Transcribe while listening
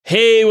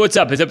Hey, what's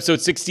up? It's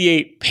episode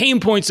 68, Pain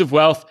Points of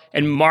Wealth,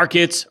 and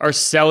markets are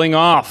selling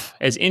off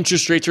as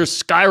interest rates are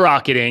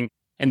skyrocketing.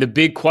 And the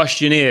big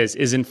question is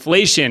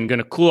inflation going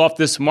to cool off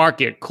this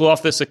market, cool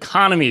off this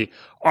economy?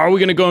 Are we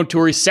going to go into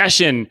a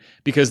recession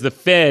because the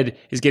Fed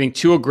is getting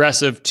too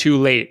aggressive too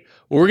late?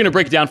 Well, we're going to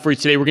break it down for you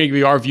today. We're going to give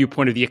you our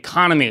viewpoint of the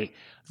economy,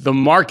 the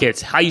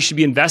markets, how you should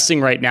be investing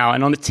right now.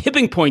 And on the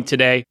tipping point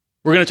today,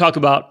 we're going to talk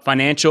about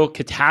financial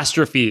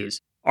catastrophes.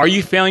 Are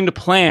you failing to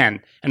plan?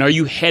 And are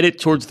you headed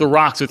towards the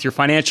rocks with your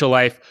financial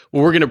life?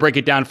 Well, we're going to break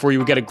it down for you.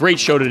 We've got a great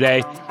show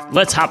today.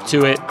 Let's hop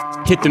to it.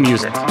 Hit the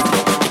music.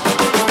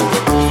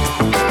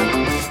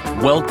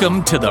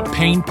 Welcome to the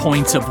Pain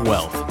Points of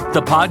Wealth,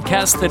 the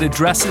podcast that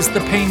addresses the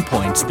pain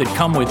points that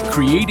come with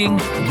creating,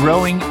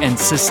 growing, and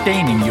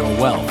sustaining your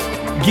wealth,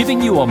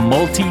 giving you a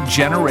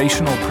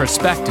multi-generational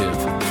perspective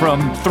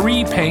from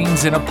three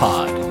Pains in a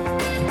pod.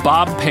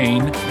 Bob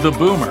Payne, the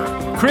boomer,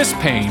 Chris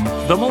Payne,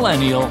 the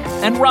millennial,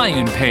 and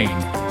Ryan Payne,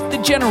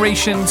 the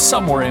generation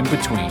somewhere in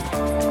between.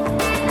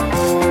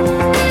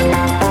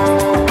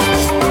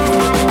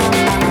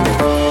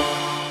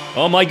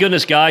 Oh my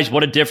goodness, guys,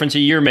 what a difference a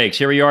year makes.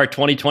 Here we are,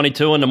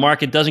 2022, and the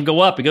market doesn't go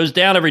up. It goes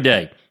down every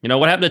day. You know,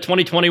 what happened to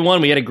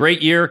 2021? We had a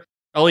great year.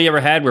 All we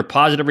ever had were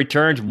positive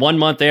returns, 1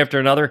 month after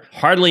another.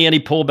 Hardly any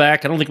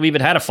pullback. I don't think we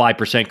even had a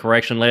 5%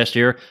 correction last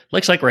year.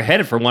 Looks like we're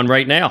headed for one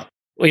right now.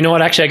 Well, you know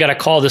what? Actually, I got a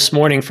call this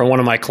morning from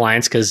one of my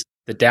clients because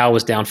the Dow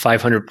was down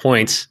 500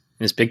 points.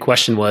 And his big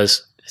question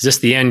was, is this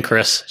the end,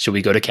 Chris? Should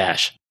we go to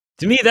cash?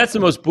 To me, that's the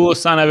most bullish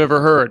sign I've ever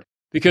heard.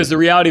 Because the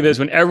reality is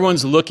when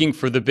everyone's looking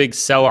for the big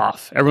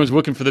sell-off, everyone's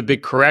looking for the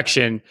big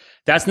correction,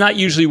 that's not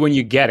usually when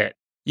you get it.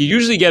 You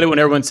usually get it when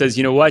everyone says,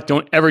 you know what,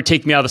 don't ever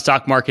take me out of the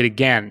stock market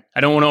again.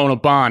 I don't want to own a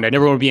bond. I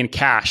never want to be in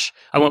cash.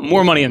 I want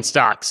more money in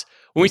stocks.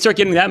 When we start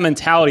getting that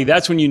mentality,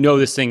 that's when you know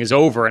this thing is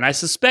over. And I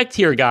suspect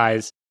here,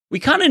 guys, we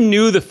kind of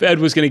knew the Fed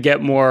was going to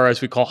get more,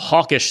 as we call,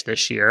 hawkish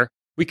this year.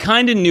 We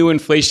kind of knew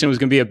inflation was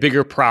going to be a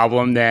bigger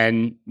problem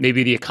than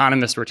maybe the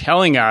economists were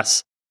telling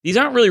us. These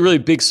aren't really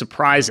big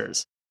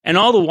surprises. And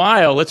all the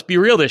while, let's be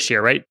real this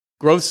year, right?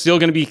 Growth's still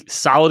going to be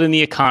solid in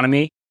the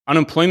economy.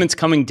 Unemployment's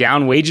coming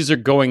down. Wages are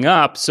going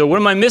up. So what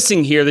am I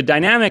missing here? The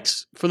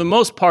dynamics, for the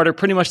most part, are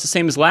pretty much the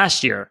same as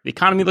last year. The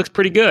economy looks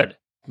pretty good.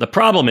 The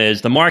problem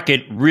is the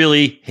market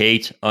really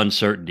hates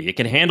uncertainty. It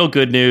can handle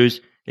good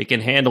news. It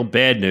can handle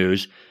bad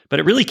news, but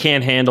it really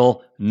can't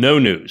handle no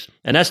news.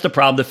 And that's the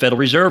problem with the Federal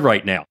Reserve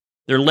right now.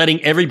 They're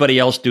letting everybody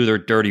else do their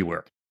dirty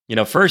work. You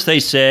know, first they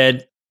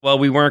said, well,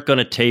 we weren't going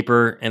to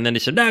taper. And then they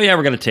said, no, yeah,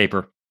 we're going to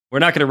taper. We're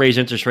not going to raise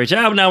interest rates.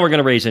 Oh, now we're going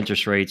to raise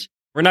interest rates.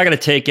 We're not going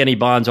to take any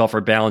bonds off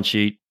our balance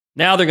sheet.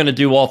 Now they're going to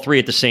do all three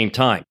at the same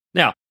time.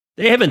 Now,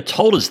 they haven't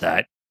told us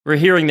that. We're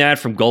hearing that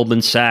from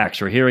Goldman Sachs.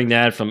 We're hearing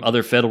that from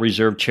other Federal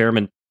Reserve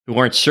chairmen who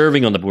aren't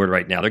serving on the board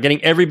right now. They're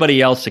getting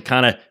everybody else to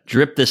kind of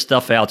drip this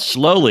stuff out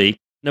slowly.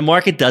 The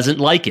market doesn't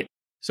like it.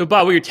 So,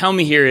 Bob, what you're telling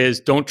me here is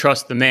don't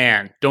trust the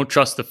man. Don't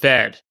trust the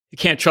Fed. You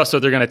can't trust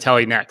what they're going to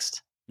tell you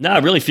next. No,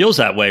 it really feels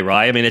that way,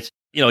 Ryan. I mean, it's,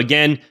 you know,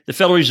 again, the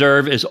Federal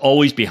Reserve is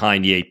always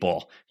behind the eight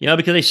ball, you know,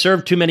 because they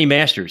serve too many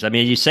masters. I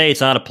mean, you say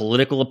it's not a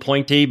political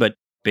appointee, but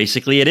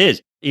basically it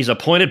is. He's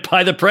appointed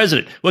by the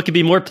president. What could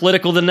be more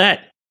political than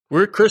that?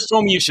 Chris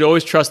told me you should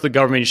always trust the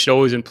government. You should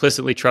always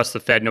implicitly trust the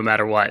Fed no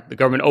matter what. The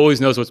government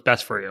always knows what's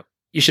best for you.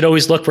 You should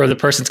always look where the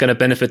person's going to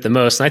benefit the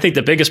most. And I think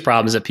the biggest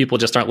problem is that people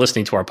just aren't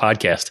listening to our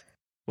podcast.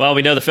 Well,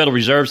 we know the Federal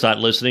Reserve's not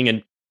listening.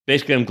 And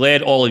basically, I'm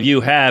glad all of you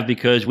have,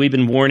 because we've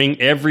been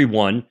warning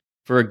everyone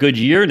for a good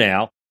year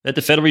now that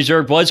the Federal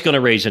Reserve was going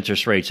to raise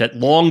interest rates, that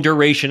long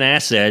duration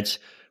assets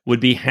would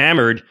be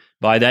hammered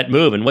by that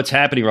move. And what's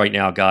happening right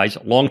now, guys?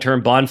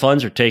 Long-term bond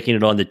funds are taking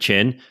it on the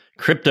chin.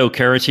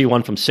 Cryptocurrency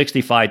went from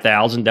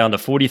 65,000 down to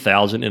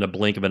 40,000 in a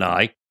blink of an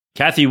eye.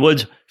 Cathie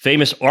Wood's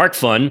famous ARK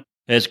fund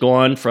has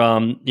gone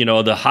from, you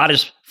know, the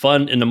hottest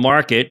fund in the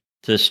market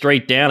to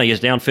straight down. I guess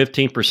down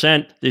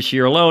 15% this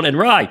year alone. And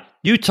Rye,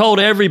 you told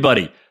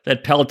everybody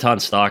that Peloton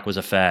stock was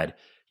a fad.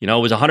 You know,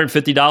 it was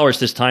 $150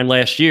 this time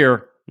last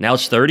year. Now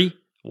it's 30.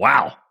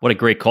 Wow, what a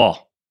great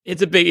call.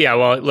 It's a big, yeah,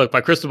 well, look,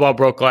 my crystal ball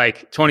broke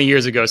like 20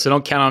 years ago, so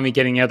don't count on me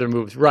getting other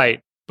moves right.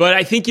 But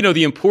I think, you know,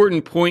 the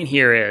important point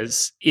here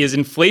is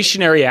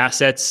inflationary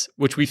assets,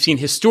 which we've seen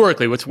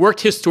historically, what's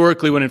worked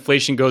historically when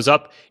inflation goes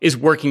up is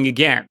working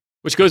again,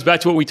 which goes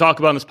back to what we talk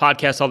about on this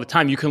podcast all the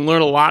time. You can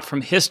learn a lot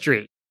from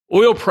history.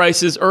 Oil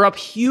prices are up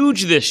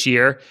huge this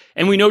year,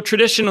 and we know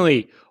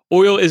traditionally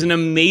oil is an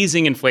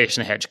amazing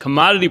inflation hedge.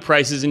 Commodity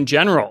prices in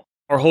general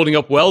are holding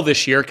up well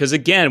this year because,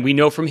 again, we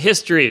know from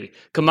history,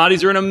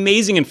 commodities are an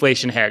amazing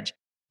inflation hedge.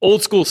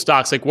 Old school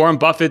stocks like Warren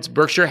Buffett's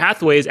Berkshire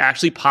Hathaway is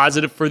actually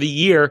positive for the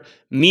year.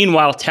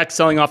 Meanwhile, tech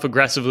selling off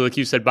aggressively, like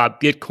you said,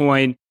 Bob,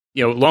 Bitcoin,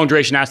 you know, long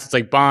duration assets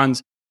like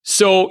bonds.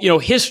 So, you know,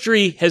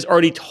 history has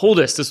already told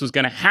us this was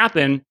going to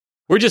happen.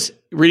 We're just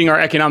reading our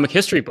economic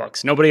history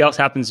books. Nobody else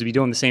happens to be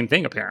doing the same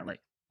thing, apparently.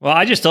 Well,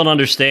 I just don't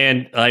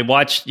understand. I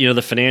watch, you know,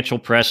 the financial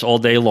press all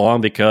day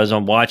long because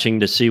I'm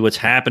watching to see what's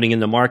happening in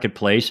the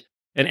marketplace.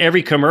 And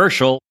every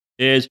commercial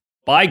is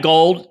buy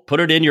gold, put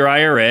it in your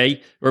IRA,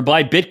 or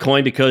buy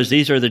Bitcoin because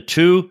these are the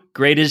two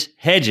greatest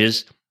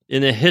hedges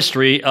in the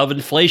history of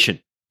inflation.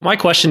 My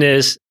question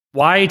is,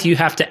 why do you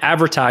have to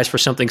advertise for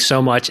something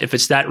so much if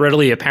it's that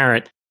readily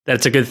apparent that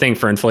it's a good thing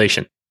for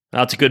inflation?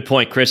 That's a good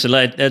point, Chris. And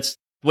that's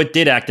what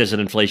did act as an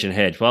inflation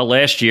hedge. Well,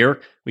 last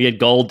year, we had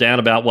gold down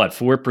about,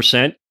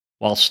 4%,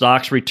 while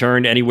stocks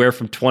returned anywhere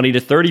from 20 to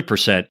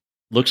 30%.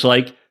 Looks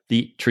like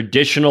the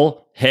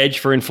traditional hedge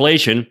for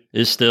inflation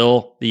is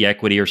still the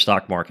equity or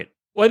stock market.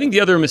 Well, I think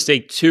the other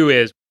mistake, too,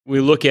 is we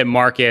look at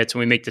markets and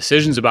we make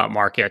decisions about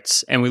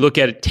markets and we look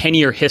at a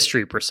 10-year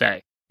history, per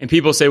se. And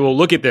people say, well,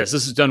 look at this.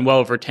 This has done well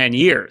over 10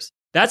 years.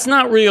 That's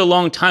not really a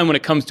long time when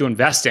it comes to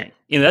investing.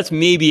 That's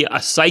maybe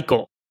a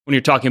cycle when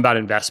you're talking about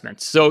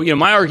investments. So,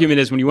 my argument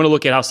is when you want to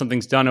look at how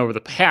something's done over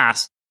the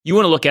past, you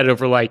want to look at it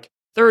over like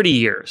 30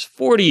 years,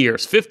 40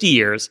 years, 50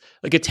 years.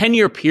 Like a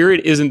 10-year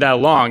period isn't that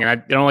long. And I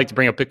don't like to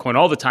bring up Bitcoin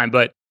all the time,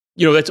 but,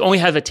 that's only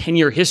has a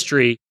 10-year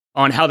history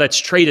on how that's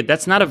traded.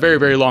 That's not a very,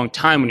 very long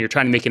time when you're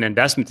trying to make an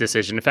investment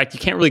decision. In fact, you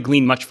can't really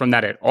glean much from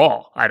that at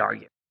all, I'd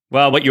argue.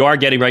 Well, what you are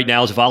getting right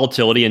now is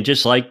volatility. And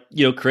just like,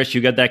 Chris,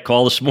 you got that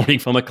call this morning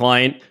from a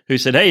client who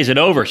said, hey, is it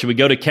over? Should we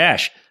go to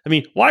cash? I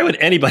mean, why would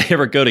anybody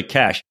ever go to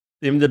cash?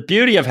 The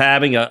beauty of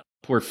having a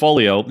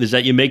portfolio is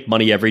that you make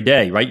money every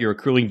day, right? You're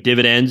accruing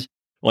dividends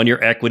on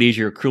your equities.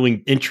 You're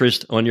accruing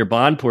interest on your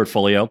bond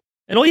portfolio.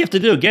 And all you have to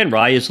do, again,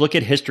 Rye, is look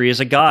at history as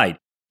a guide.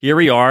 Here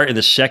we are in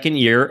the second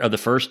year of the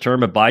first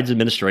term of Biden's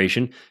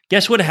administration.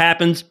 Guess what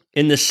happens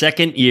in the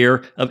second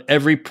year of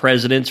every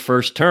president's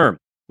first term?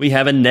 We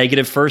have a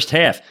negative first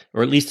half,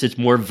 or at least it's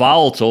more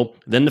volatile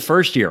than the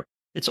first year.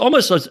 It's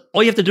almost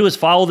all you have to do is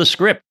follow the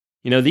script.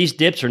 These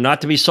dips are not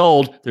to be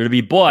sold, they're to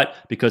be bought,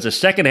 because the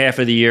second half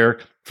of the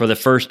year for the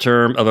first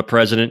term of a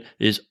president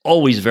is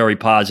always very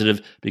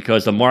positive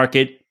because the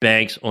market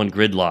banks on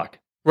gridlock.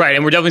 Right,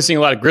 and we're definitely seeing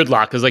a lot of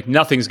gridlock because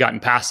nothing's gotten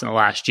passed in the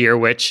last year,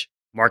 which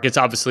markets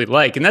obviously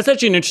like. And that's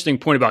actually an interesting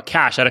point about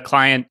cash. I had a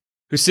client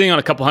who's sitting on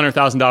a couple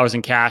 $100,000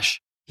 in cash.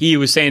 He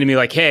was saying to me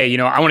like, hey,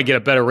 I want to get a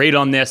better rate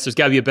on this. There's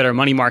got to be a better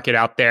money market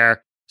out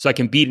there so I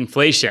can beat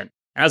inflation.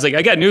 And I was like,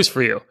 I got news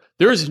for you.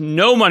 There's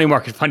no money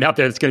market fund out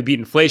there that's going to beat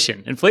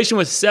inflation. Inflation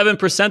was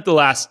 7% the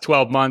last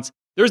 12 months.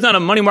 There's not a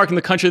money market in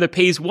the country that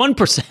pays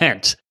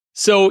 1%.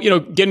 So,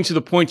 getting to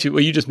the point to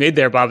what you just made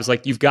there, Bob, is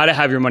like, you've got to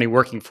have your money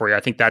working for you. I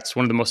think that's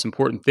one of the most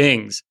important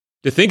things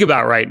to think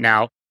about right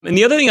now. And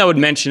the other thing I would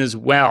mention as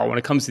well when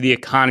it comes to the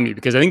economy,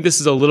 because I think this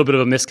is a little bit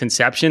of a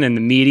misconception and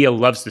the media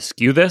loves to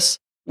skew this.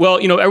 Well,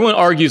 everyone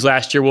argues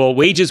last year, well,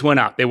 wages went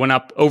up. They went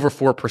up over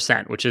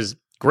 4%, which is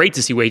great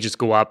to see wages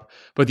go up.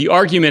 But the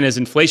argument is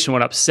inflation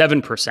went up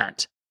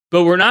 7%.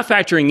 But we're not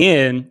factoring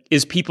in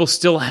is people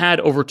still had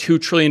over $2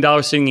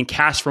 trillion sitting in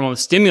cash from all the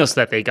stimulus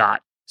that they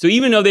got. So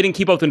even though they didn't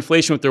keep up with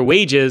inflation with their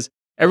wages,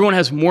 everyone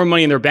has more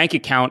money in their bank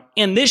account.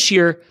 And this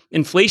year,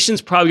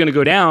 inflation's probably going to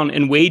go down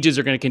and wages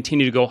are going to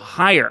continue to go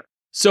higher.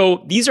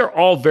 So these are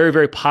all very,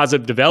 very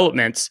positive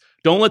developments.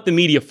 Don't let the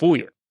media fool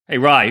you. Hey,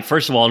 Rye,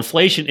 first of all,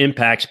 inflation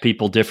impacts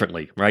people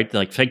differently, right?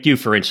 Like, take you,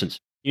 for instance.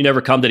 You never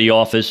come to the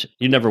office.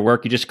 You never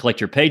work. You just collect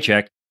your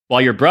paycheck,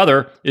 while your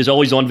brother is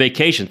always on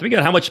vacation. Think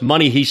about how much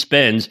money he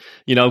spends,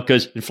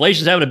 because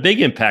inflation's having a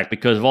big impact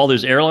because of all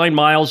those airline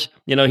miles,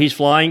 he's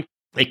flying.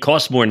 They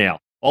cost more now.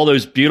 All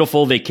those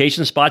beautiful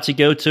vacation spots you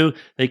go to,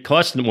 they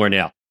cost more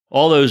now.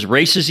 All those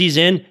races he's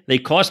in, they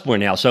cost more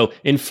now. So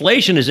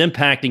inflation is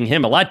impacting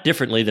him a lot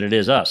differently than it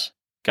is us.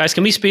 Guys,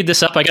 can we speed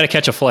this up? I got to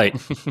catch a flight.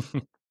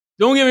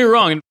 Don't get me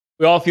wrong.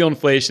 We all feel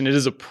inflation. It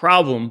is a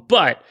problem.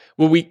 But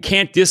what we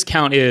can't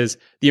discount is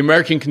the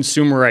American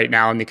consumer right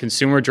now, and the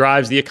consumer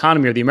drives the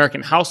economy, or the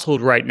American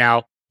household right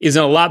now is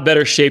in a lot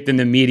better shape than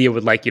the media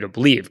would like you to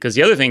believe. Because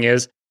the other thing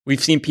is,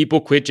 we've seen people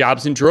quit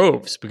jobs in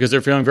droves because they're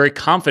feeling very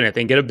confident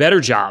they can get a better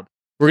job.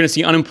 We're going to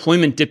see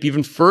unemployment dip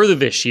even further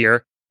this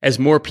year as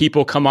more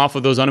people come off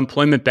of those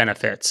unemployment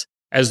benefits,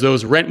 as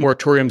those rent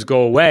moratoriums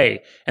go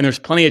away, and there's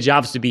plenty of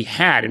jobs to be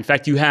had. In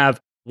fact, you have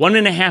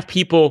 1.5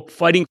 people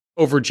fighting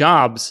over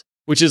jobs,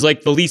 which is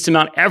like the least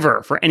amount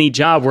ever for any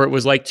job, where it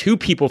was like 2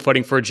 people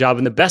fighting for a job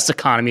in the best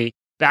economy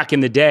back in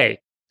the day.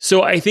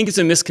 So I think it's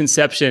a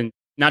misconception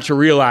not to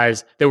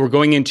realize that we're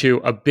going into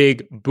a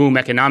big boom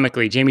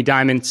economically. Jamie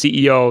Dimon,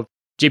 CEO of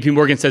JP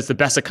Morgan, says the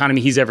best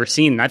economy he's ever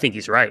seen, and I think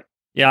he's right.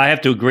 Yeah, I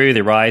have to agree with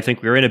you, Rye. I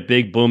think we're in a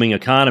big booming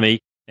economy,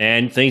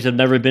 and things have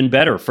never been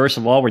better. First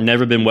of all, we've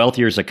never been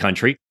wealthier as a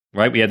country,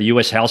 right? We have the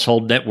U.S.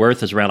 household net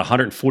worth is around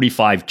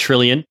 145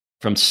 trillion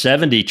from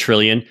 70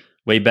 trillion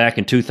way back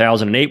in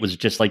 2008, was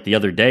just like the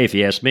other day, if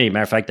you ask me.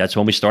 Matter of fact, that's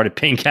when we started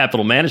paying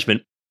capital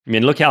management. I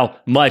mean, look how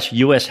much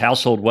U.S.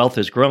 household wealth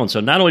has grown.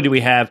 So not only do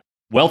we have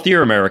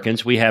wealthier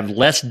Americans, we have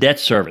less debt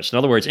service. In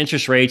other words,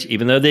 interest rates,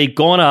 even though they've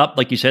gone up,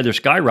 like you said, they're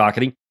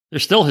skyrocketing, they're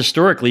still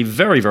historically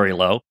very, very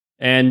low.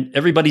 And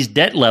everybody's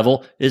debt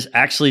level is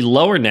actually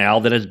lower now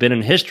than it's been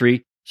in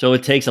history. So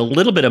it takes a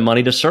little bit of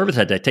money to service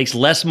that debt. It takes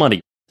less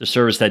money to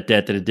service that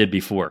debt than it did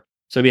before.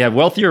 So we have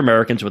wealthier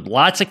Americans with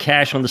lots of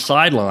cash on the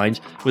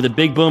sidelines with a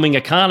big booming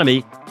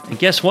economy. And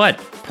guess what?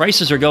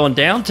 Prices are going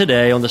down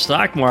today on the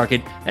stock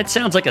market. That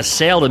sounds like a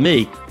sale to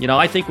me.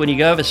 I think when you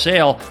go have a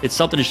sale, it's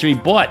something that should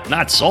be bought,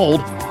 not sold.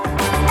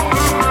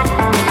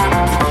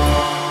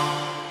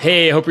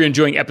 Hey, I hope you're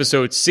enjoying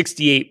episode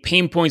 68,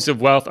 Pain Points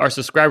of Wealth. Our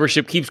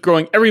subscribership keeps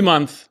growing every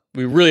month.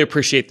 We really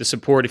appreciate the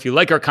support. If you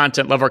like our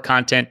content, love our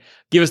content,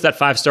 give us that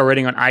 5-star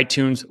rating on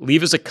iTunes.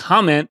 Leave us a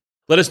comment.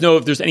 Let us know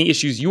if there's any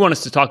issues you want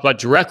us to talk about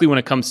directly when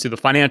it comes to the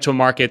financial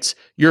markets,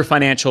 your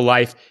financial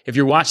life. If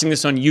you're watching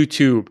this on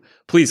YouTube,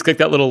 please click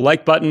that little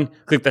like button,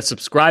 click that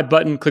subscribe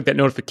button, click that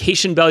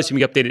notification bell so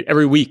you can be updated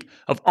every week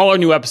of all our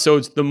new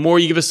episodes. The more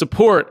you give us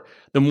support,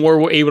 the more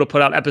we're able to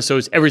put out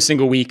episodes every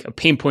single week of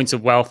Pain Points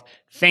of Wealth.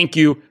 Thank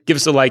you. Give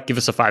us a like, give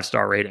us a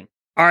 5-star rating.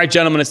 All right,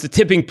 gentlemen, it's the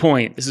tipping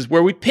point. This is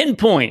where we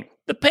pinpoint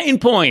the pain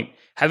point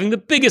having the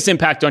biggest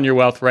impact on your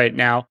wealth right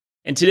now.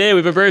 And today we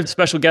have a very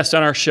special guest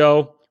on our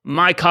show,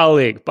 my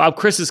colleague, Bob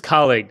Chris's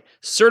colleague,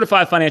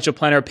 certified financial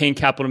planner at Payne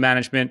Capital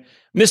Management,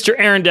 Mr.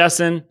 Aaron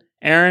Desson.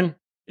 Aaron,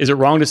 is it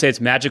wrong to say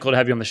it's magical to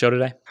have you on the show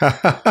today?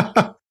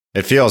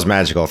 It feels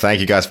magical.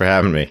 Thank you guys for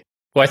having me.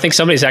 Well, I think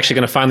somebody's actually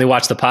going to finally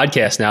watch the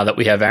podcast now that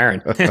we have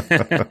Aaron.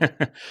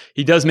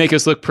 He does make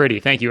us look pretty.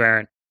 Thank you,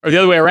 Aaron. Or the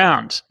other way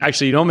around.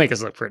 Actually, you don't make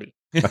us look pretty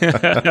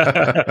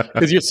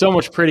because you're so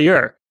much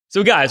prettier.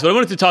 So guys, what I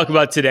wanted to talk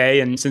about today,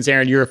 and since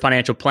Aaron, you're a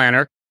financial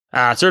planner,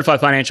 certified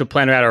financial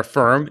planner at our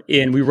firm,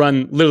 and we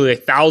run literally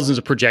thousands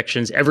of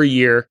projections every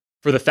year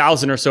for the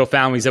 1,000 or so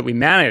families that we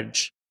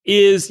manage,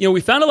 is, we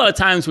found a lot of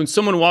times when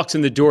someone walks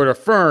in the door at our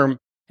firm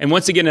and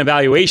wants to get an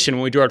evaluation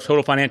when we do our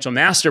total financial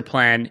master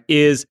plan,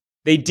 is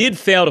they did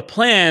fail to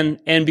plan.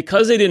 And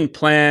because they didn't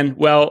plan,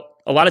 well,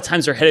 a lot of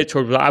times they're headed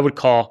toward what I would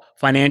call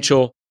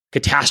financial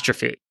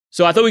catastrophe.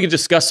 So I thought we could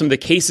discuss some of the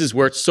cases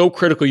where it's so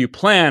critical you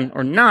plan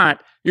or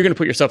not, you're going to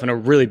put yourself in a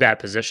really bad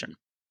position.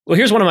 Well,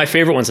 here's one of my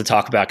favorite ones to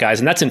talk about, guys,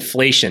 and that's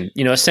inflation.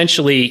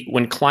 Essentially,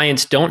 when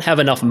clients don't have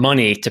enough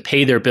money to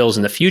pay their bills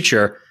in the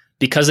future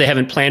because they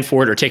haven't planned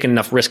for it or taken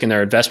enough risk in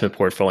their investment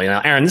portfolio.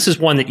 Now, Aaron, this is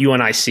one that you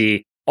and I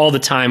see all the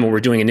time when we're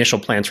doing initial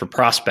plans for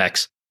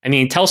prospects.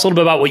 Tell us a little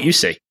bit about what you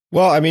see.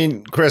 Well,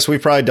 Chris,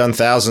 we've probably done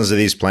thousands of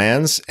these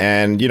plans.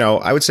 And,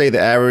 I would say the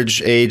average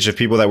age of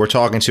people that we're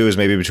talking to is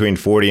maybe between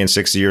 40 and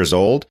 60 years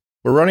old.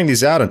 We're running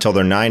these out until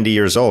they're 90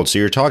 years old. So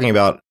you're talking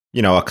about,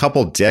 a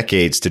couple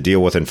decades to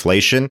deal with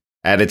inflation.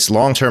 At its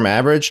long-term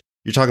average,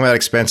 you're talking about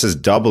expenses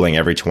doubling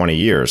every 20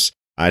 years.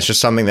 It's just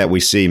something that we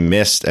see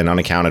missed and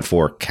unaccounted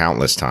for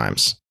countless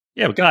times.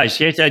 Yeah, but guys,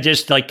 can't I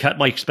just cut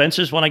my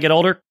expenses when I get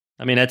older?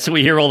 That's what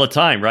we hear all the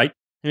time, right?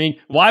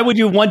 Why would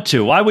you want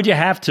to? Why would you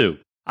have to?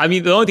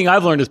 The only thing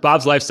I've learned is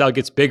Bob's lifestyle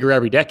gets bigger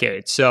every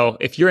decade. So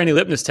if you're any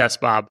litmus test,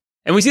 Bob,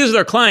 and we see this with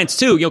our clients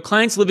too,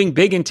 clients living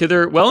big into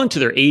their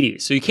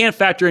 80s. So you can't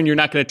factor in you're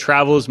not going to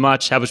travel as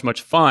much, have as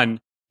much fun.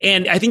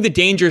 And I think the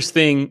dangerous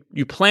thing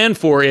you plan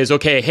for is,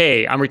 okay,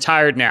 hey, I'm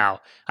retired now.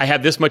 I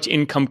have this much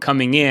income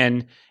coming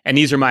in, and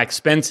these are my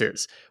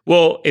expenses.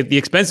 Well, if the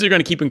expenses are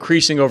going to keep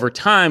increasing over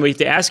time, what you have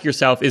to ask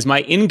yourself, is my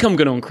income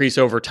going to increase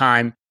over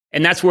time?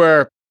 And that's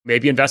where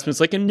maybe investments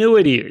like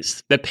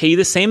annuities that pay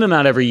the same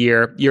amount every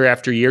year, year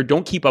after year,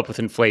 don't keep up with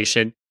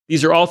inflation.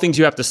 These are all things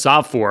you have to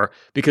solve for,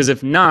 because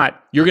if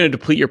not, you're going to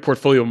deplete your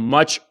portfolio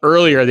much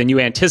earlier than you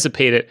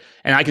anticipated.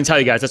 And I can tell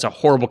you guys, that's a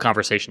horrible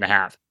conversation to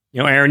have.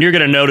 Aaron, you're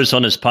going to notice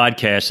on this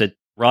podcast that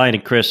Ryan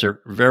and Chris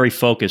are very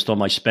focused on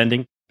my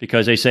spending,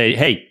 because they say,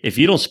 hey, if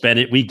you don't spend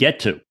it, we get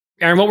to.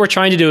 Aaron, what we're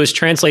trying to do is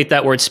translate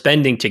that word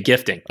spending to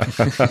gifting.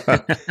 You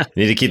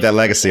need to keep that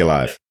legacy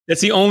alive.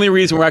 That's the only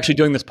reason we're actually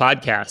doing this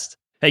podcast.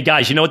 Hey,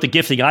 guys, you know what the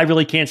gifting I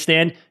really can't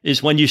stand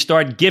is when you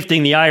start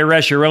gifting the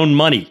IRS your own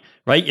money,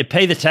 right? You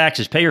pay the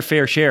taxes, pay your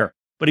fair share.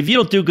 But if you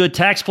don't do good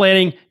tax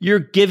planning, you're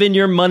giving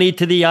your money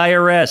to the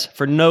IRS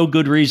for no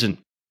good reason.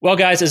 Well,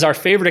 guys, as our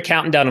favorite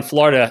accountant down in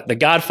Florida, the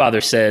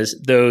Godfather, says,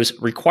 those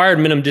required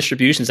minimum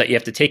distributions that you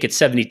have to take at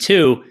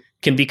 72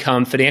 can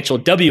become financial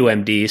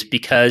WMDs,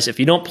 because if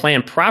you don't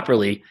plan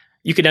properly,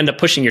 you could end up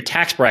pushing your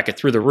tax bracket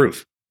through the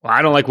roof. Well,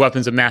 I don't like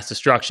weapons of mass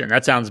destruction.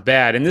 That sounds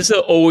bad. And this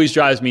always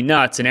drives me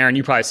nuts. And Aaron,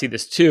 you probably see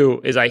this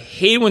too, is I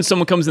hate when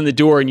someone comes in the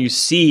door and you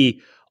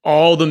see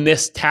all the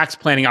missed tax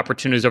planning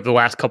opportunities over the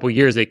last couple of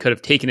years they could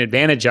have taken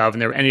advantage of,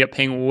 and they're ending up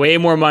paying way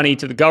more money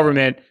to the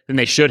government than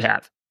they should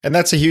have. And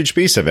that's a huge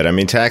piece of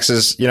it.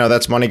 Taxes,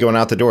 that's money going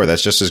out the door.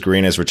 That's just as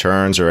green as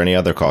returns or any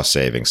other cost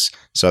savings.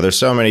 So there's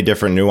so many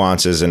different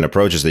nuances and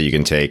approaches that you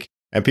can take.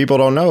 And people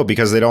don't know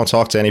because they don't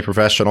talk to any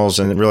professionals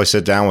and really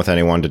sit down with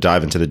anyone to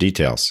dive into the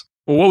details.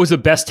 Well, what was the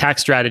best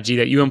tax strategy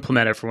that you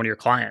implemented for one of your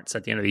clients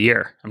at the end of the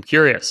year? I'm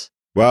curious.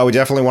 Well, we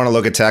definitely want to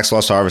look at tax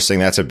loss harvesting.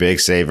 That's a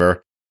big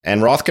saver.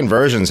 And Roth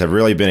conversions have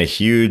really been a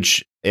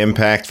huge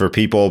impact for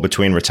people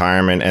between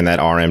retirement and that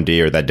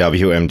RMD or that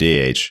WMD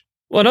age.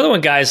 Well, another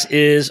one, guys,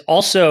 is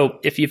also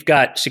if you've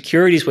got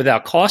securities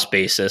without cost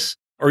basis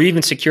or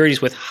even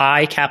securities with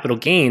high capital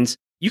gains,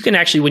 you can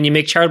actually, when you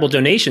make charitable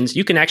donations,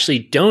 you can actually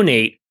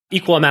donate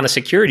equal amount of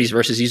securities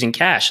versus using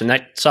cash. And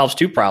that solves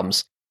two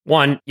problems.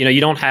 One,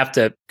 you don't have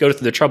to go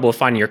through the trouble of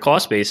finding your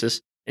cost basis.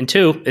 And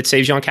two, it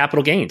saves you on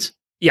capital gains.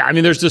 Yeah,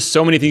 there's just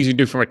so many things you can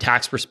do from a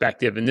tax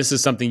perspective. And this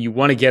is something you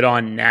want to get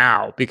on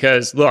now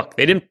because, look,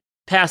 they didn't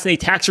pass any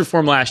tax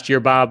reform last year,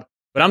 Bob,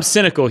 but I'm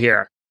cynical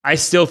here. I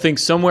still think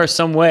somewhere,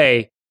 some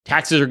way,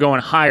 taxes are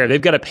going higher.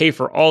 They've got to pay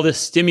for all this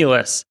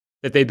stimulus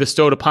that they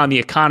bestowed upon the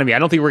economy. I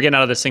don't think we're getting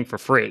out of this thing for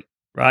free.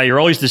 Right. You're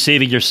always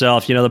deceiving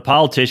yourself. The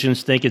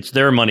politicians think it's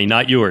their money,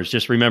 not yours.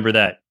 Just remember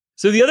that.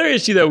 So the other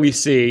issue that we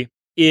see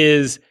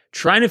is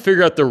trying to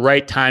figure out the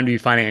right time to be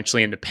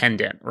financially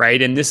independent,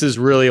 right? And this is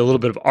really a little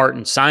bit of art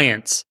and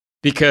science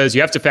because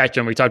you have to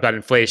factor in, we talked about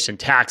inflation,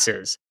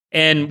 taxes.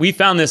 And we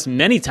found this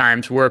many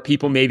times where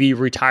people maybe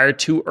retired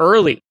too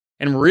early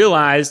and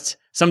realized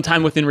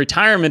sometime within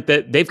retirement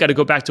that they've got to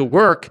go back to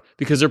work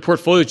because their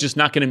portfolio is just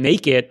not going to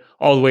make it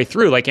all the way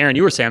through. Like Aaron,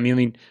 you were saying, I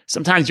mean,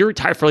 sometimes you're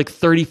retired for like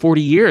 30,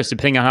 40 years,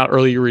 depending on how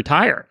early you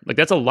retire. Like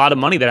that's a lot of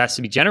money that has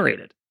to be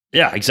generated.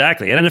 Yeah,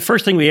 exactly. And then the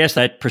first thing we ask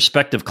that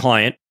prospective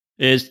client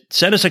is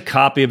send us a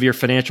copy of your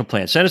financial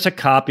plan. Send us a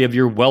copy of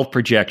your wealth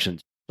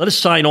projections. Let us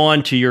sign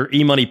on to your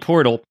eMoney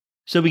portal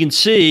so we can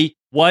see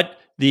what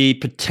the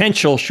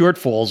potential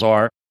shortfalls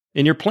are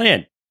in your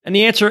plan. And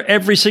the answer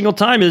every single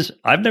time is,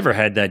 I've never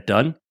had that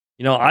done.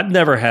 I've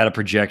never had a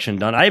projection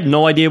done. I have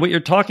no idea what you're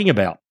talking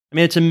about. I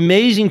mean, it's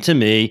amazing to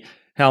me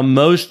how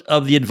most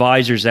of the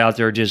advisors out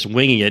there are just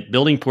winging it,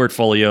 building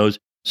portfolios,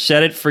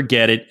 set it,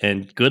 forget it,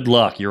 and good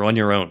luck. You're on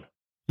your own.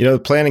 The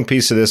planning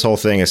piece of this whole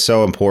thing is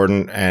so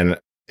important, and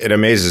it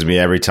amazes me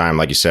every time,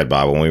 like you said,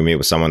 Bob, when we meet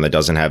with someone that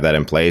doesn't have that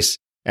in place.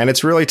 And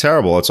it's really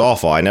terrible. It's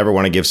awful. I never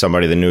want to give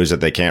somebody the news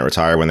that they can't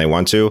retire when they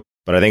want to,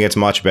 but I think it's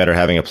much better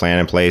having a plan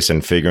in place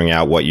and figuring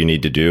out what you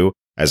need to do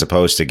as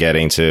opposed to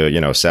getting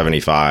to,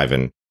 75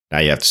 and now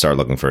you have to start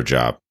looking for a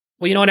job.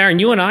 Well, you know what, Aaron,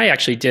 you and I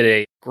actually did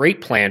a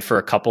great plan for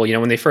a couple.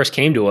 When they first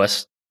came to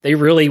us, they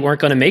really weren't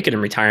going to make it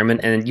in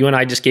retirement. And you and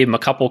I just gave them a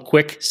couple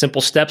quick,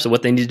 simple steps of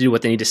what they need to do,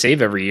 what they need to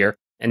save every year.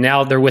 And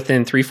now they're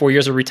within 3-4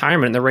 years of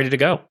retirement and they're ready to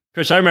go.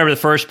 Chris, I remember the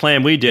first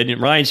plan we did,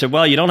 and Ryan said,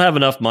 well, you don't have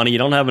enough money, you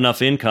don't have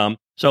enough income.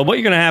 So what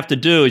you're going to have to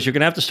do is you're going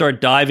to have to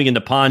start diving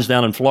into ponds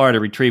down in Florida to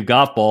retrieve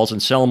golf balls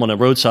and sell them on a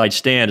roadside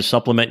stand to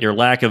supplement your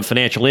lack of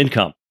financial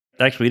income.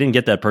 Actually, we didn't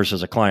get that person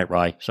as a client,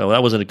 Ryan. So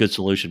that wasn't a good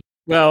solution.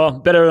 Well,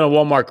 better than a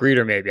Walmart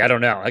greeter, maybe. I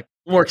don't know. Like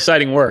more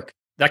exciting work.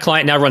 That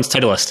client now runs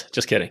Titleist.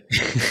 Just kidding.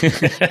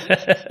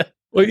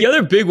 Well, the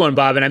other big one,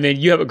 Bob, and I mean,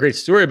 you have a great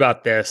story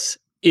about this,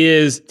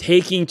 is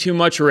taking too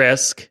much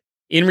risk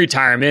in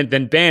retirement,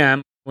 then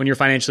bam, when you're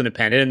financially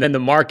independent, and then the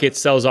market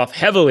sells off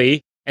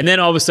heavily, and then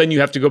all of a sudden you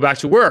have to go back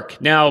to work.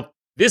 Now,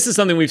 this is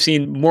something we've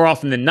seen more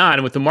often than not,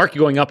 and with the market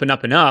going up and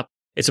up and up,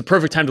 it's a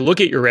perfect time to look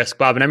at your risk,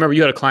 Bob. And I remember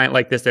you had a client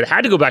like this that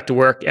had to go back to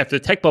work after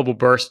the tech bubble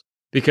burst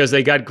because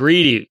they got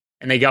greedy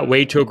and they got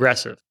way too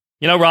aggressive.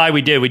 Ryan,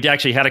 we did. We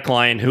actually had a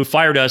client who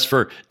fired us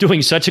for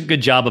doing such a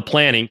good job of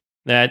planning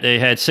that they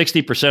had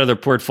 60% of their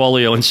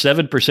portfolio in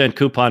 7%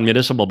 coupon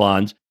municipal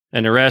bonds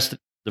and the rest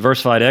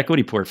diversified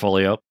equity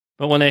portfolio.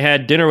 But when they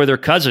had dinner with their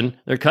cousin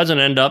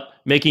ended up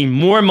making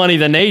more money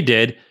than they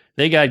did.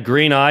 They got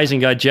green eyes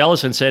and got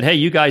jealous and said, hey,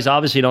 you guys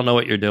obviously don't know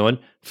what you're doing.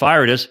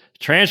 Fired us,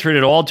 transferred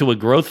it all to a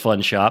growth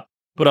fund shop,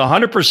 put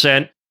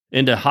 100%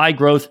 into high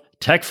growth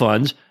tech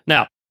funds.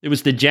 Now, it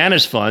was the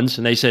Janus funds,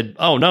 and they said,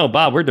 oh, no,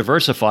 Bob, we're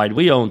diversified.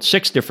 We own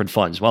 6 different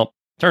funds. Well,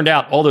 turned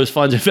out all those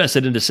funds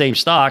invested in the same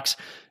stocks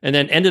and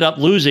then ended up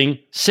losing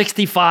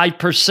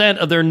 65%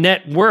 of their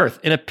net worth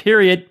in a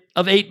period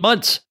of 8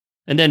 months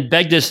and then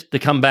begged us to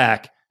come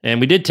back.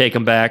 And we did take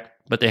them back,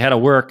 but they had to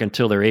work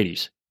until their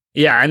 80s.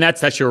 Yeah, and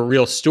that's your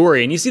real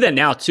story. And you see that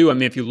now, too. I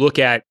mean, if you look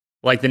at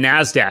like the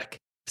NASDAQ,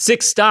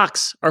 6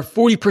 stocks are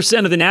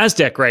 40% of the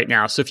NASDAQ right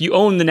now. So if you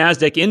own the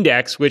NASDAQ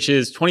index, which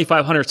is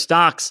 2,500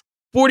 stocks,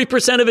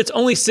 40% of it's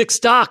only 6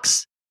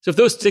 stocks. So if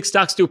those 6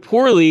 stocks do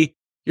poorly,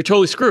 you're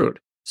totally screwed.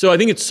 So I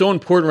think it's so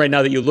important right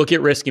now that you look at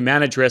risk and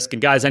manage risk.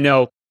 And guys, I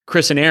know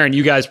Chris and Aaron,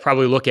 you guys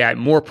probably look at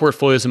more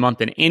portfolios a month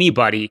than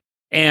anybody.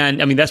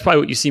 And I mean, that's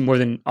probably what you see more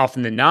than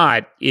often than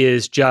not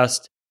is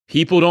just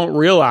people don't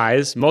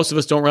realize, most of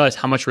us don't realize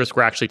how much risk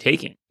we're actually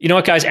taking. You know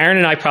what, guys? Aaron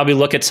and I probably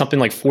look at something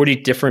like 40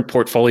 different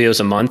portfolios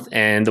a month.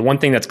 And the one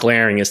thing that's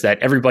glaring is that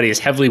everybody is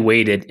heavily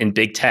weighted in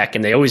big tech.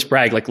 And they always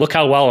brag, like, look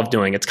how well I'm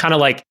doing. It's kind of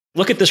like,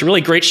 look at this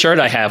really great shirt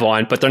I have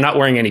on, but they're not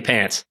wearing any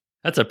pants.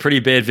 That's a pretty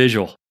bad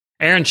visual.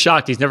 Aaron's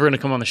shocked. He's never going to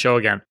come on the show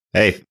again.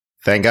 Hey,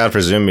 thank God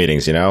for Zoom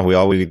meetings.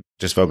 We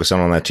just focus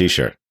on that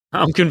t-shirt.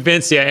 I'm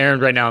convinced,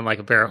 Aaron right now in like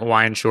a pair of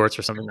Hawaiian shorts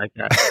or something like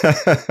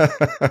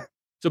that.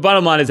 So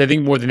bottom line is, I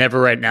think more than ever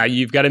right now,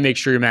 you've got to make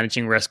sure you're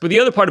managing risk. But the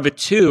other part of it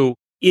too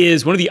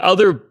is one of the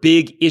other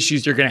big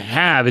issues you're going to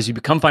have as you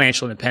become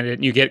financially independent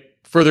and you get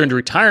further into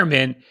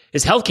retirement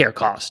is healthcare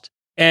cost.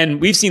 And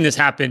we've seen this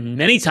happen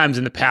many times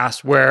in the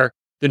past where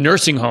the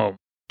nursing home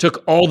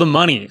took all the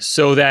money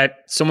so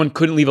that someone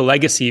couldn't leave a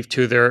legacy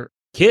to their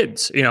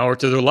kids, or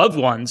to their loved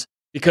ones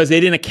because they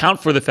didn't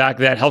account for the fact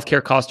that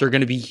healthcare costs are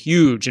going to be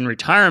huge in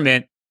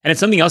retirement. And it's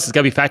something else that's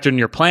got to be factored in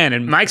your plan.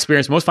 And in my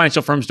experience, most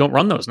financial firms don't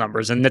run those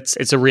numbers. And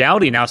it's a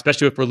reality now,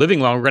 especially if we're living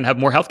long, we're going to have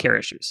more healthcare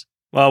issues.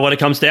 Well, what it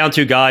comes down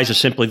to, guys, is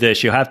simply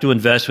this. You have to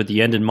invest with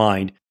the end in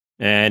mind.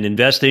 And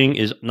investing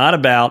is not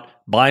about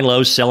buying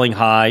low, selling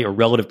high, or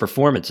relative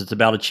performance. It's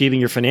about achieving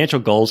your financial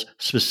goals,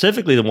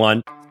 specifically the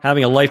one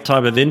having a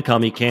lifetime of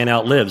income you can't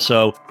outlive.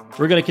 So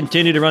we're going to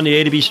continue to run the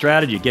A to B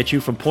strategy, get you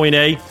from point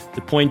A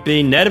to point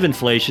B, net of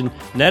inflation,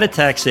 net of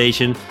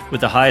taxation,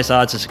 with the highest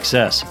odds of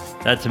success.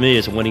 That, to me,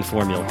 is a winning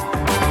formula.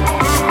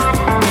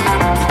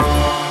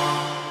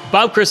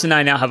 Bob, Chris, and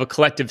I now have a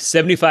collective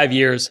 75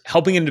 years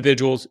helping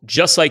individuals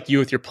just like you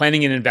with your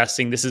planning and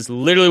investing. This is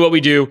literally what we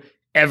do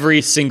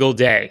every single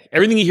day.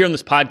 Everything you hear on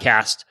this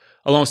podcast,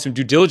 along with some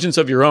due diligence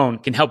of your own,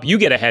 can help you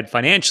get ahead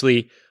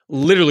financially,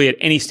 literally at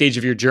any stage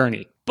of your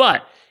journey.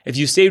 But if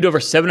you saved over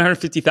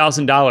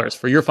 $750,000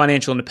 for your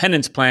financial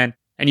independence plan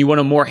and you want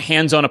a more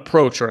hands-on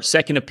approach or a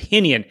second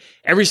opinion,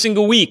 every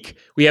single week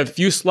we have a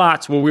few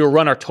slots where we will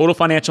run our total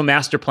financial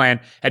master plan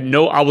at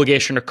no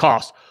obligation or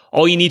cost.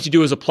 All you need to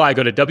do is apply.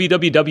 Go to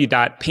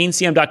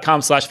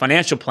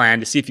www.paincm.com/financial plan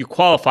to see if you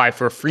qualify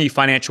for a free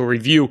financial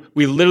review.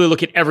 We literally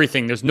look at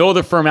everything. There's no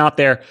other firm out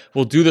there.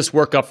 We'll do this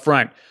work up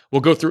front.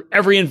 We'll go through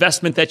every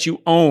investment that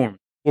you own.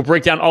 We'll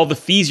break down all the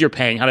fees you're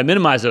paying, how to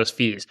minimize those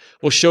fees.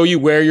 We'll show you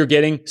where you're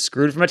getting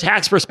screwed from a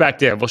tax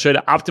perspective. We'll show you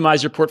how to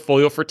optimize your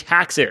portfolio for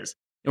taxes.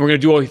 And we're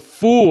going to do a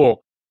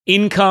full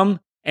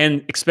income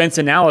and expense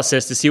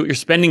analysis to see what you're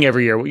spending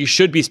every year, what you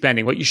should be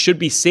spending, what you should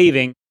be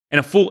saving, and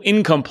a full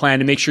income plan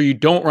to make sure you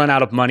don't run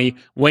out of money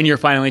when you're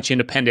financially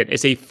independent.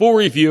 It's a full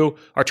review.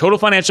 Our total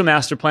financial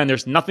master plan,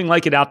 there's nothing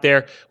like it out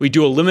there. We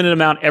do a limited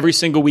amount every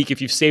single week.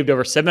 If you've saved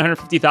over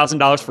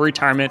 $750,000 for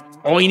retirement,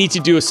 all you need to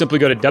do is simply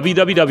go to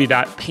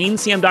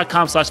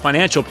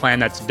www.paincm.com/financial plan.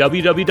 That's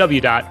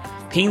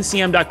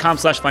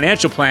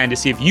www.paincm.com/financial plan to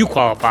see if you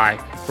qualify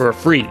for a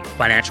free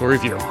financial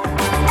review.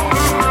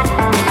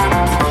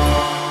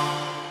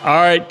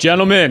 All right,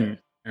 gentlemen,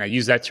 and I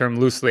use that term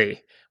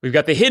loosely. We've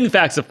got the hidden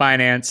facts of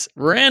finance,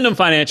 random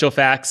financial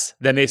facts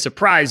that may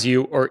surprise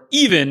you or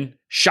even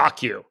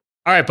shock you.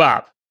 All right,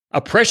 Bob,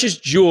 a precious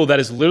jewel that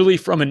is literally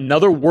from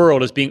another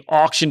world is being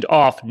auctioned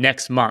off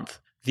next month.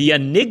 The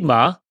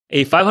Enigma,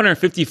 a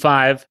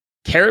 555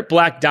 carat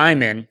black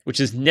diamond, which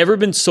has never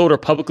been sold or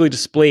publicly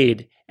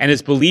displayed and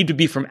is believed to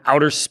be from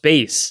outer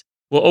space,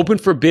 will open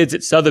for bids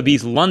at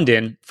Sotheby's,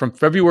 London from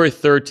February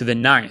 3rd to the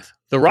 9th.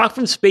 The rock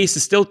from space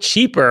is still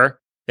cheaper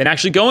than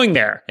actually going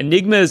there.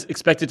 Enigma is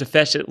expected to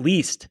fetch at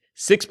least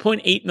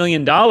 $6.8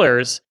 million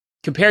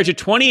compared to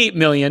 $28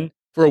 million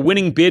for a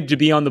winning bid to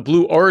be on the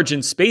Blue Origin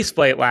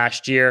spaceflight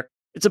last year.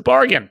 It's a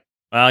bargain.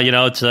 Well,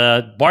 it's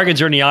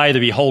bargains are in the eye of the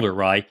beholder,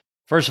 right?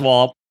 First of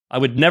all, I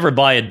would never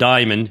buy a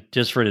diamond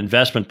just for an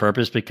investment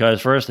purpose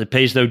because first, it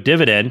pays no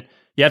dividend.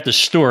 You have to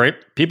store it.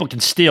 People can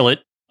steal it.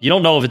 You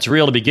don't know if it's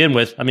real to begin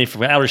with. I mean,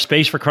 from outer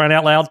space, for crying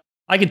out loud,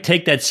 I could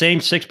take that same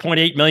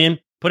 $6.8 million,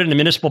 put it into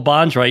municipal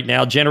bonds right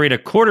now, generate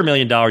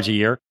 $250,000 a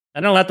year.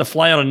 I don't have to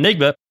fly on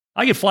Enigma.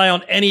 I can fly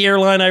on any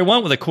airline I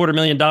want with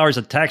 $250,000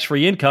 of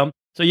tax-free income.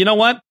 So you know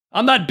what?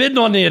 I'm not bidding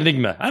on the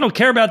Enigma. I don't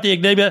care about the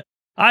Enigma.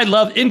 I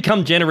love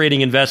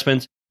income-generating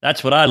investments.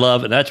 That's what I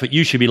love, and that's what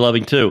you should be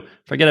loving too.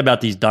 Forget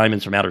about these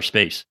diamonds from outer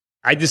space.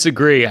 I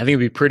disagree. I think it'd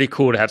be pretty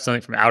cool to have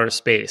something from outer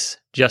space.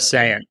 Just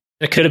saying.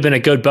 It could have been a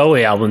good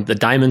Bowie album, The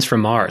Diamonds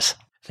from Mars.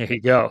 There you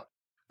go.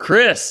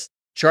 Chris,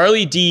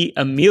 Charlie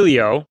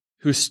D'Amelio,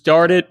 who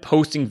started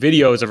posting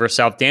videos of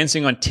herself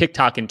dancing on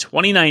TikTok in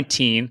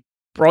 2019,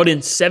 brought in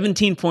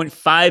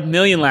 $17.5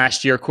 million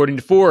last year, according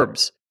to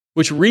Forbes,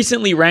 which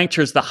recently ranked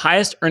her as the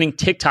highest earning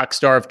TikTok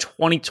star of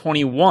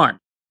 2021.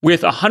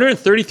 With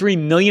 133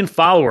 million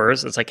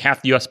followers, that's like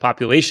half the US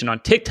population on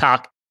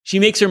TikTok, she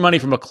makes her money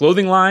from a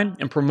clothing line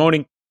and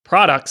promoting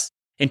products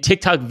in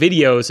TikTok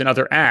videos and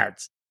other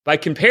ads. By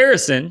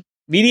comparison,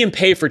 median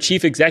pay for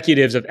chief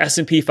executives of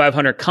S&P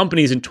 500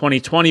 companies in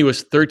 2020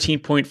 was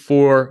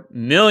 $13.4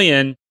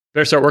 million.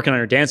 Better start working on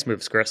your dance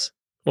moves, Chris.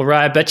 Well,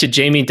 Ryan, I bet you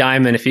Jamie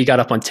Dimon, if he got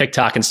up on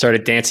TikTok and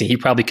started dancing, he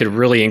probably could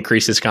really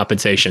increase his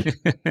compensation.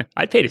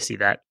 I'd pay to see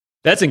that.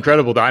 That's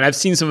incredible, Don. I've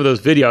seen some of those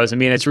videos. I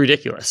mean, it's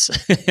ridiculous.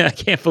 I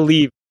can't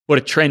believe what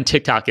a trend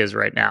TikTok is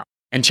right now.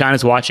 And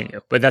China's watching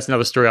you, but that's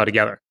another story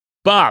altogether.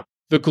 Bob,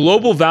 the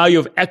global value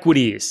of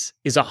equities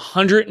is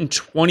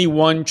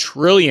 $121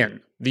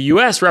 trillion. The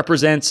US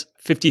represents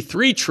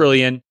 $53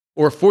 trillion,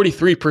 or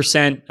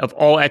 43% of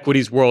all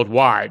equities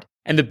worldwide.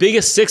 And the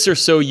biggest 6 or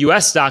so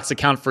US stocks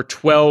account for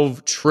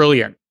 $12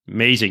 trillion.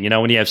 Amazing.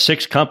 When you have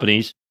 6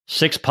 companies,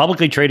 6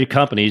 publicly traded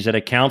companies that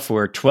account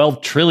for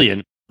 $12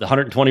 trillion, the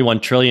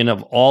 $121 trillion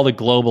of all the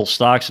global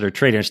stocks that are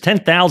traded. There's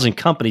 10,000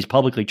 companies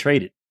publicly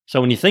traded.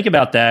 So when you think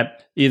about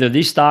that, either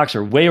these stocks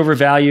are way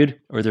overvalued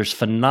or there's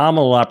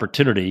phenomenal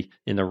opportunity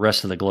in the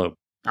rest of the globe.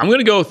 I'm going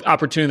to go with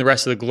opportunity in the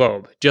rest of the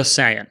globe. Just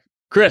saying.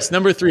 Chris,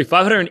 number 3,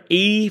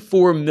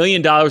 $584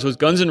 million was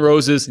Guns N'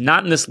 Roses'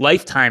 Not in This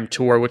Lifetime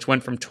tour, which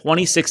went from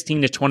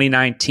 2016 to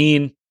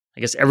 2019.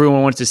 I guess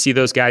everyone wants to see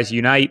those guys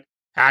unite.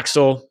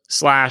 Axl,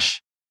 Slash.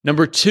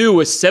 Number 2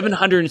 was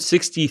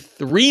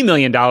 $763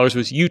 million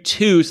was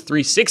U2's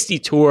 360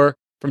 tour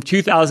from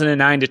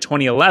 2009 to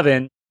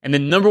 2011. And the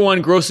number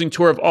 1 grossing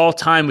tour of all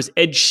time was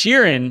Ed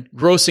Sheeran,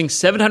 grossing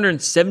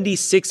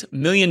 $776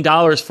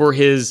 million for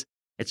his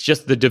It's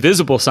Just the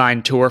Divisible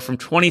Sign tour from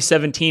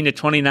 2017 to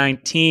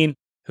 2019.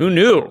 Who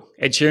knew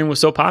Ed Sheeran was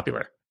so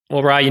popular?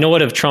 Well, Rye, you know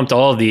what have trumped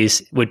all of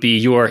these would be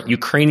your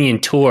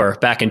Ukrainian tour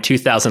back in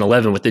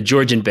 2011 with the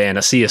Georgian band,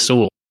 Asiya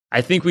Sul.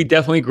 I think we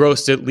definitely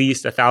grossed at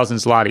least 1,000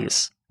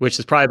 zlotys, which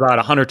is probably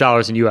about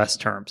 $100 in US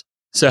terms.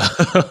 So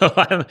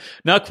I'm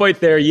not quite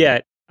there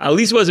yet. At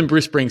least it wasn't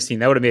Bruce Springsteen.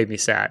 That would have made me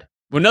sad.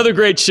 Well, another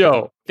great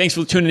show. Thanks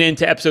for tuning in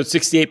to episode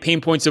 68, Pain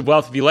Points of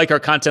Wealth. If you like our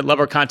content, love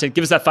our content,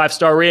 give us that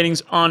 5-star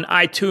ratings on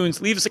iTunes.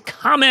 Leave us a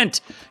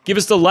comment. Give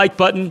us the like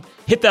button.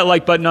 Hit that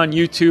like button on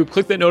YouTube.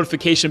 Click that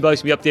notification bell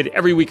to be updated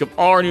every week of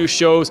all our new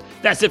shows.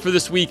 That's it for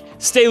this week.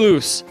 Stay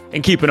loose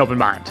and keep an open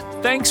mind.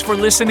 Thanks for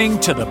listening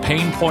to the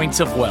Pain Points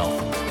of Wealth.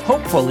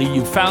 Hopefully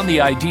you found the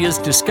ideas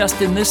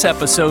discussed in this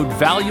episode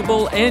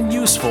valuable and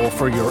useful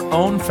for your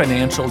own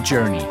financial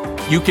journey.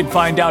 You can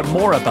find out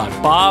more about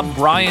Bob,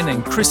 Brian,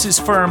 and Chris's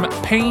firm,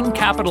 Payne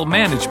Capital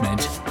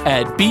Management,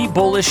 at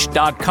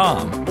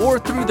BeBullish.com or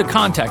through the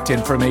contact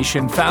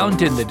information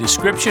found in the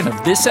description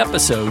of this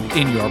episode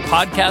in your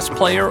podcast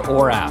player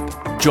or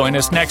app. Join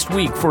us next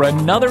week for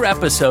another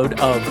episode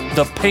of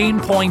The Pain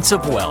Points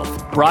of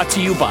Wealth, brought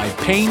to you by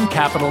Payne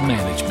Capital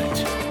Management.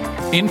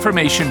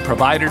 Information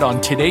provided on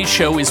today's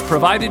show is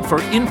provided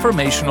for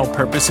informational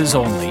purposes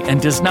only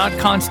and does not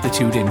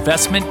constitute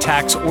investment,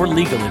 tax, or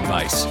legal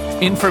advice.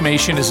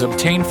 Information is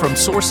obtained from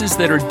sources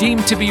that are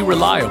deemed to be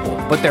reliable,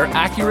 but their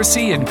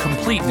accuracy and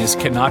completeness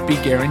cannot be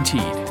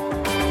guaranteed.